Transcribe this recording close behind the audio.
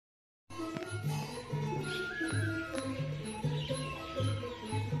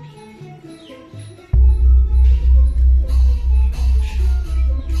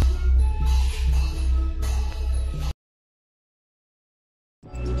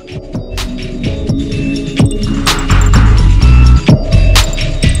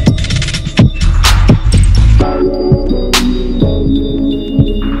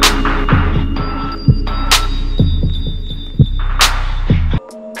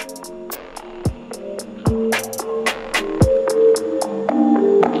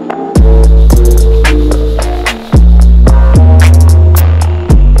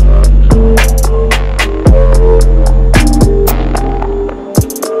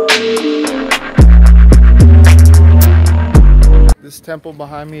This temple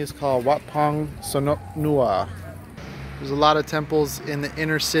behind me is called Wat Pong Sanuk Nua. There's a lot of temples in the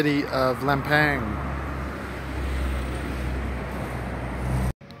inner city of Lampang.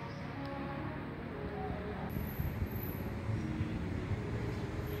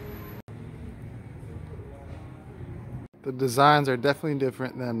 The designs are definitely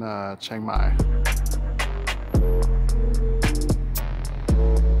different than Chiang Mai.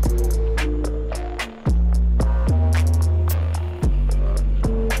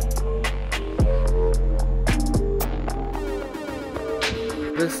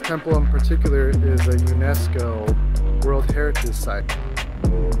 This temple in particular is a UNESCO World Heritage Site.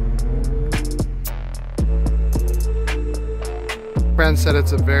 Friend said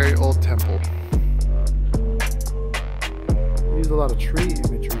it's a very old temple. Use a lot of tree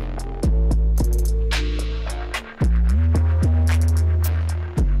imagery.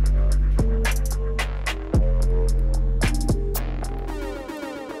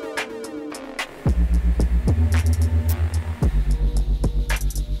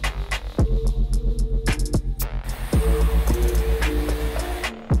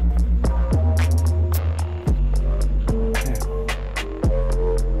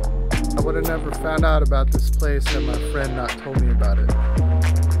 I would have never found out about this place had my friend not told me about it.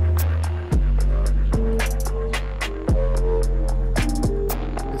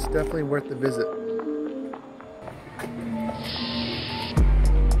 It's definitely worth the visit.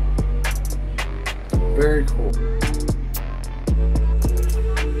 Very cool.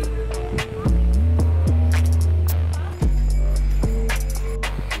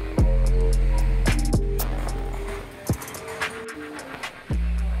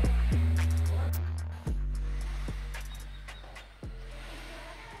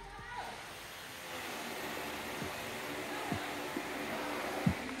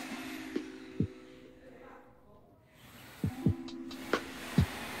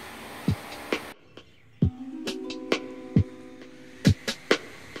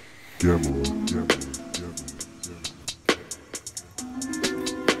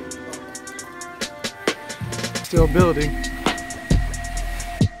 Still building.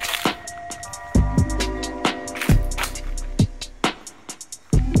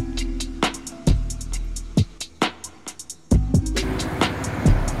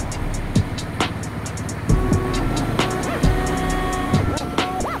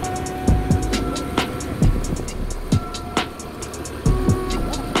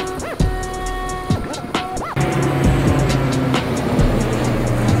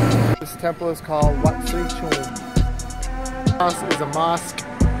 This temple is called Wat Pong Sanuk Nua. This is a mosque.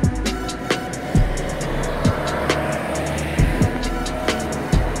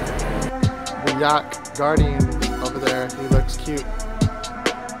 The yak guardian over there, he looks cute.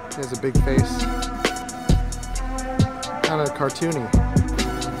 He has a big face. Kind of cartoony.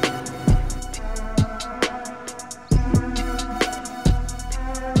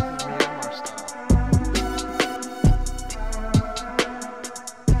 Myanmar style.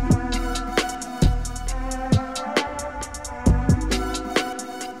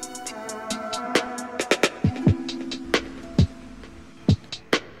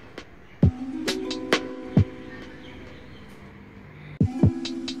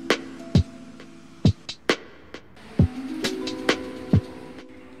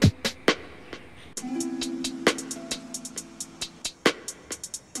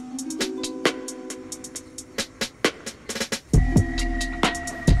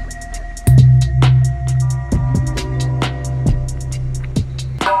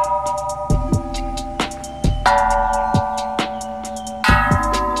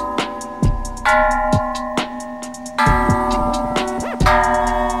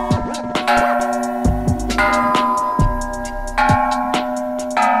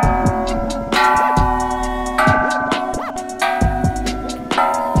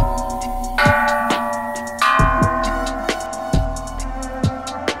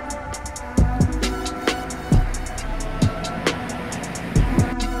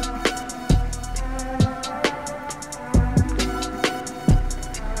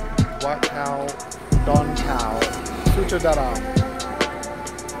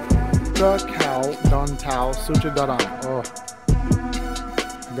 Sutra Khao Don Tao Sutra Daram. Oh,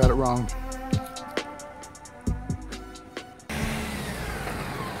 I got it wrong.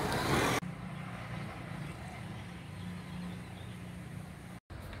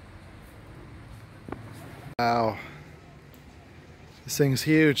 Wow, this thing's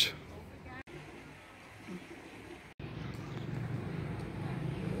huge.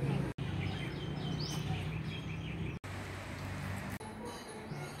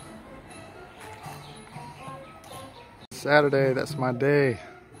 Saturday, that's my day.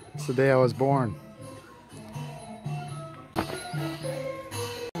 It's the day I was born.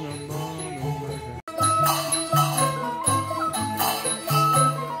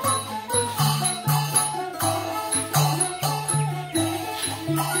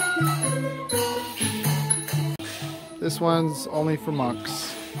 This one's only for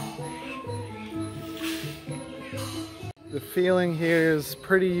monks. The feeling here is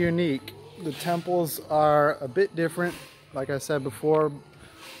pretty unique. The temples are a bit different. Like I said before,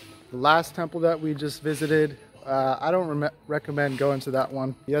 the last temple that we just visited, I don't recommend going to that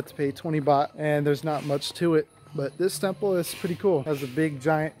one. You have to pay 20 baht and there's not much to it. But this temple is pretty cool. It has a big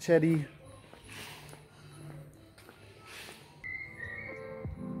giant chedi.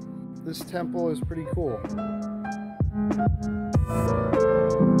 This temple is pretty cool.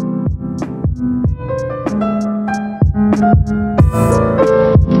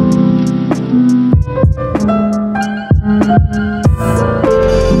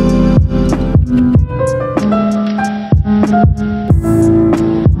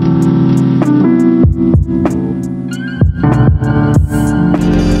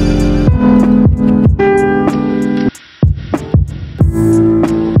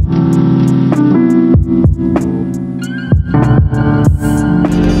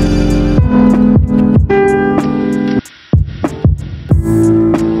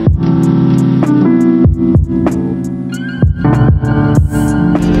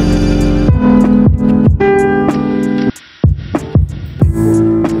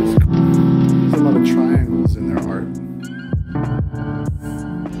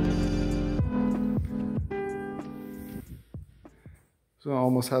 So it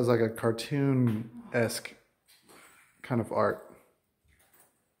almost has like a cartoon-esque kind of art.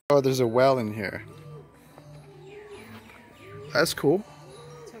 Oh, there's a well in here. That's cool.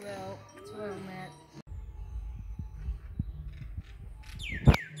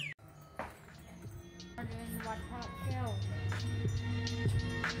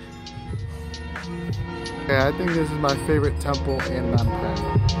 Okay, I think this is my favorite temple in Lampang.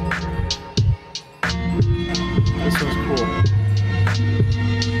 This one's cool.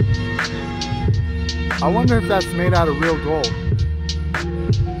 I wonder if that's made out of real gold.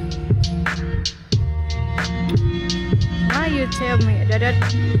 Now you tell me that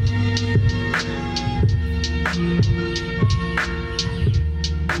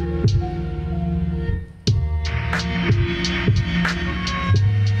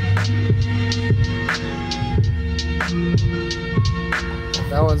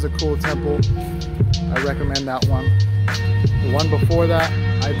That one's a cool temple. I recommend that one. The one before that,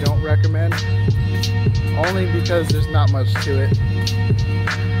 I don't recommend. Only because there's not much to it.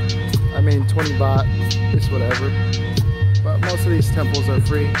 I mean, 20 baht is whatever. But most of these temples are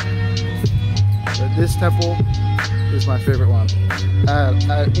free. But this temple is my favorite one.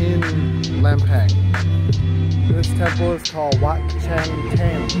 In Lampang. This temple is called Wat Pong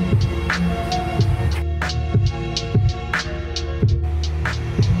Sanuk.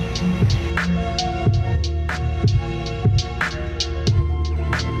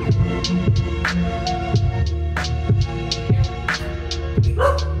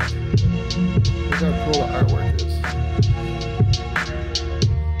 Look how cool the artwork is.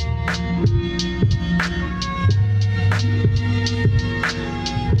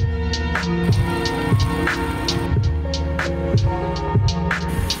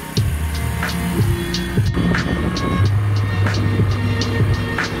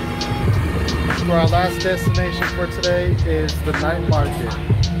 So our last destination for today is the night market.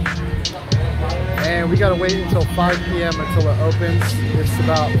 And we gotta wait until 5 p.m. until it opens. It's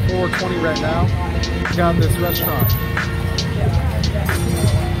about 4:20 right now. We got this restaurant.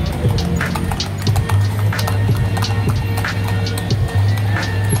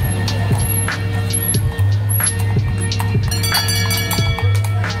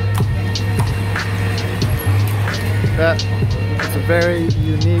 It's a very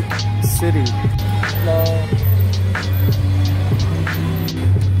unique city.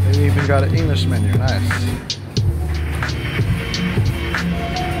 They even got an English menu, nice.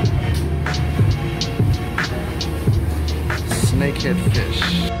 Snakehead fish.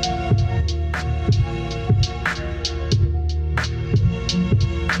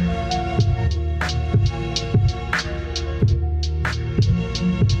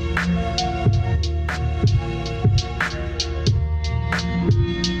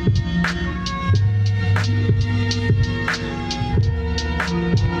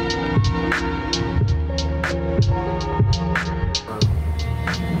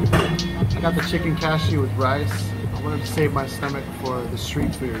 got the chicken cashew with rice. I wanted to save my stomach for the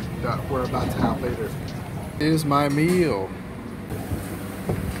street food that we're about to have later. Here's my meal.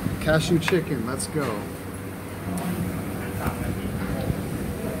 Cashew chicken, let's go.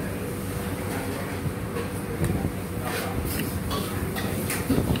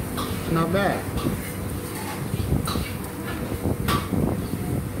 Not bad.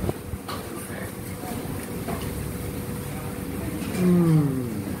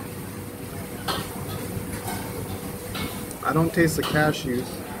 I don't taste the cashews.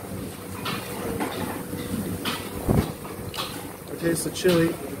 I taste the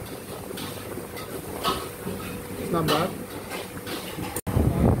chili. It's not bad.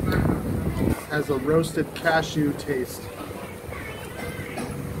 Has a roasted cashew taste.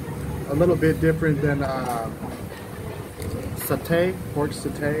 A little bit different than satay, pork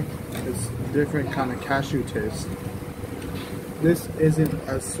satay. It's different kind of cashew taste. This isn't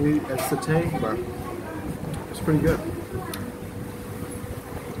as sweet as satay, but it's pretty good.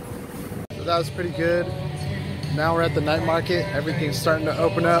 So that was pretty good. Now we're at the night market. Everything's starting to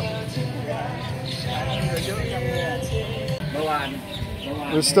open up.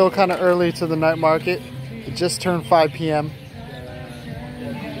 We're still kind of early to the night market. It just turned 5 p.m.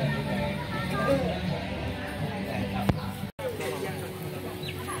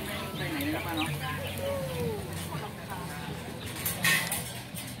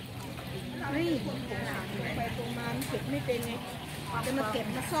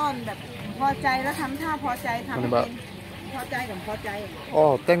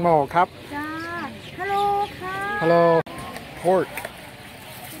 Oh, tengmo cup. Hello. Hello. Pork.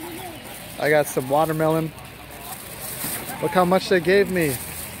 I got some watermelon. Look how much they gave me.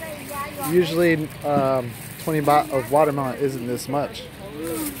 Usually 20 baht of watermelon isn't this much.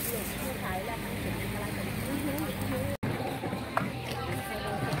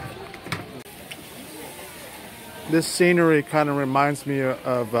 This scenery kind of reminds me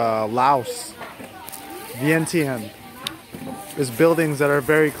of Laos, Vientiane. There's buildings that are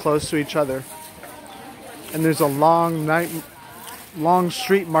very close to each other. And there's a long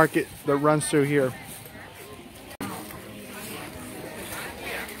street market that runs through here.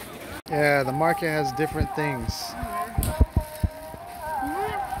 Yeah, the market has different things.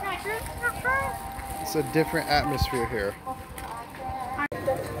 It's a different atmosphere here.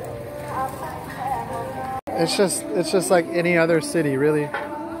 It's just like any other city, really.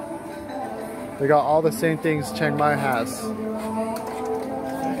 They got all the same things Chiang Mai has,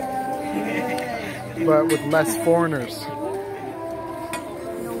 but with less foreigners.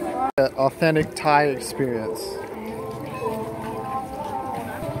 An authentic Thai experience.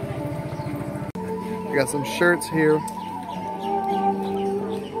 We got some shirts here.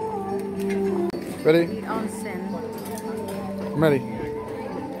 Ready? I'm ready.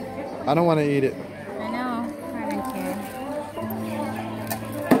 I don't want to eat it.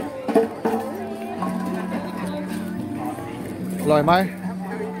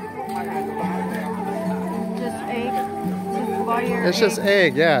 Just egg. Just boil it's just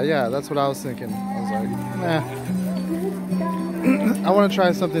egg. Yeah, that's what I was thinking. I was like, nah. I want to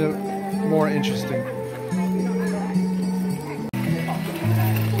try something more interesting.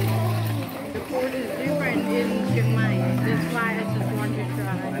 The food is different in Chiang Mai. That's why I just want to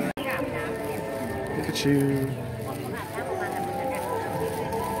try. Look at you.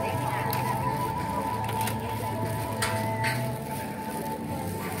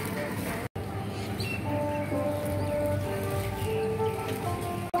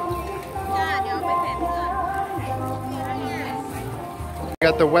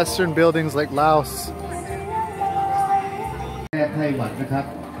 Got the Western buildings like Laos. แก้ไข้หวัดนะครับ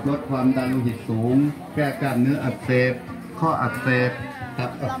ลดความดันโลหิตสูงแก้กล้ามเนื้ออักเสบข้ออักเสบตั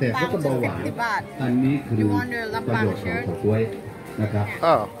บอักเสบแล้วก็เบาหวานอันนี้คือประโยชน์ของเฉาก๊วยนะครับ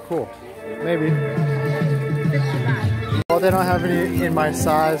Oh, cool. Maybe. Well, they don't have any in my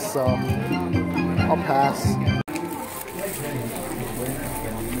size, so I'll pass.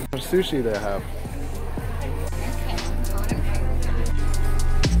 What sushi they have?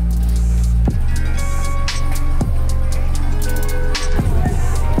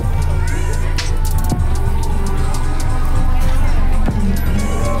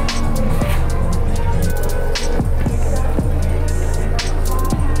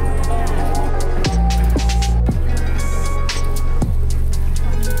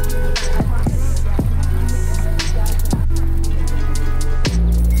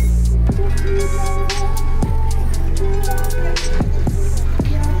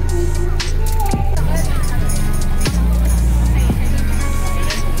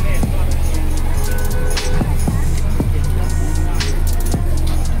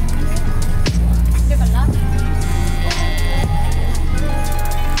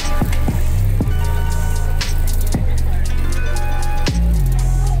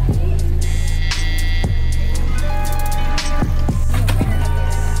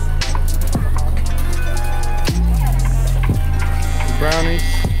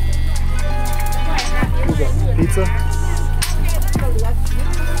 pizza?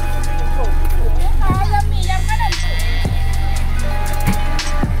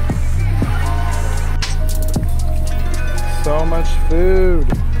 So much food.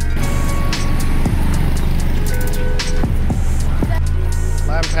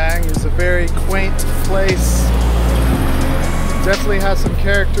 Lampang is a very quaint place. Definitely has some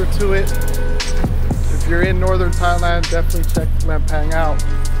character to it. If you're in Northern Thailand, definitely check Lampang out.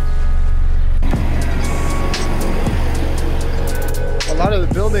 A lot of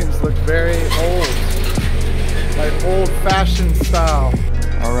the buildings look very old, like old-fashioned style.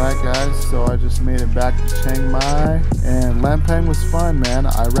 Alright guys, so I just made it back to Chiang Mai, and Lampang was fun, man.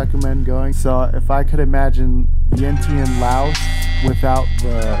 I recommend going. So if I could imagine Vientiane, Laos without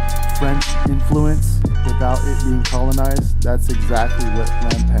the French influence, without it being colonized, that's exactly what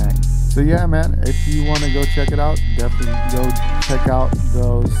Lampang. So yeah, man, if you want to go check it out, definitely go check out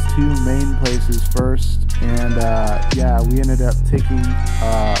those two main places first. And yeah, we ended up taking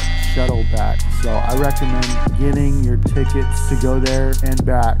a shuttle back. So I recommend getting your tickets to go there and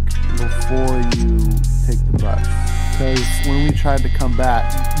back before you take the bus. Because when we tried to come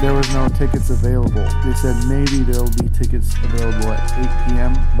back, there was no tickets available. They said maybe there will be tickets available at 8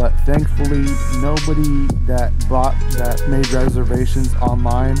 p.m. But thankfully, nobody that made reservations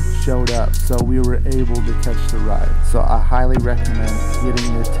online showed up. So we were able to catch the ride. So I highly recommend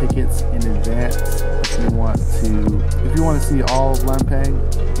getting your tickets in advance if you want to see all of Lampang.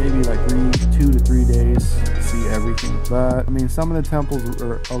 Maybe like 2 to 3 days to see everything. But I mean, some of the temples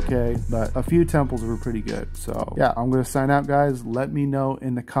were okay, but a few temples were pretty good. So yeah, I'm gonna sign out, guys. Let me know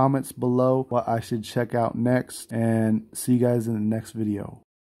in the comments below what I should check out next, and see you guys in the next video.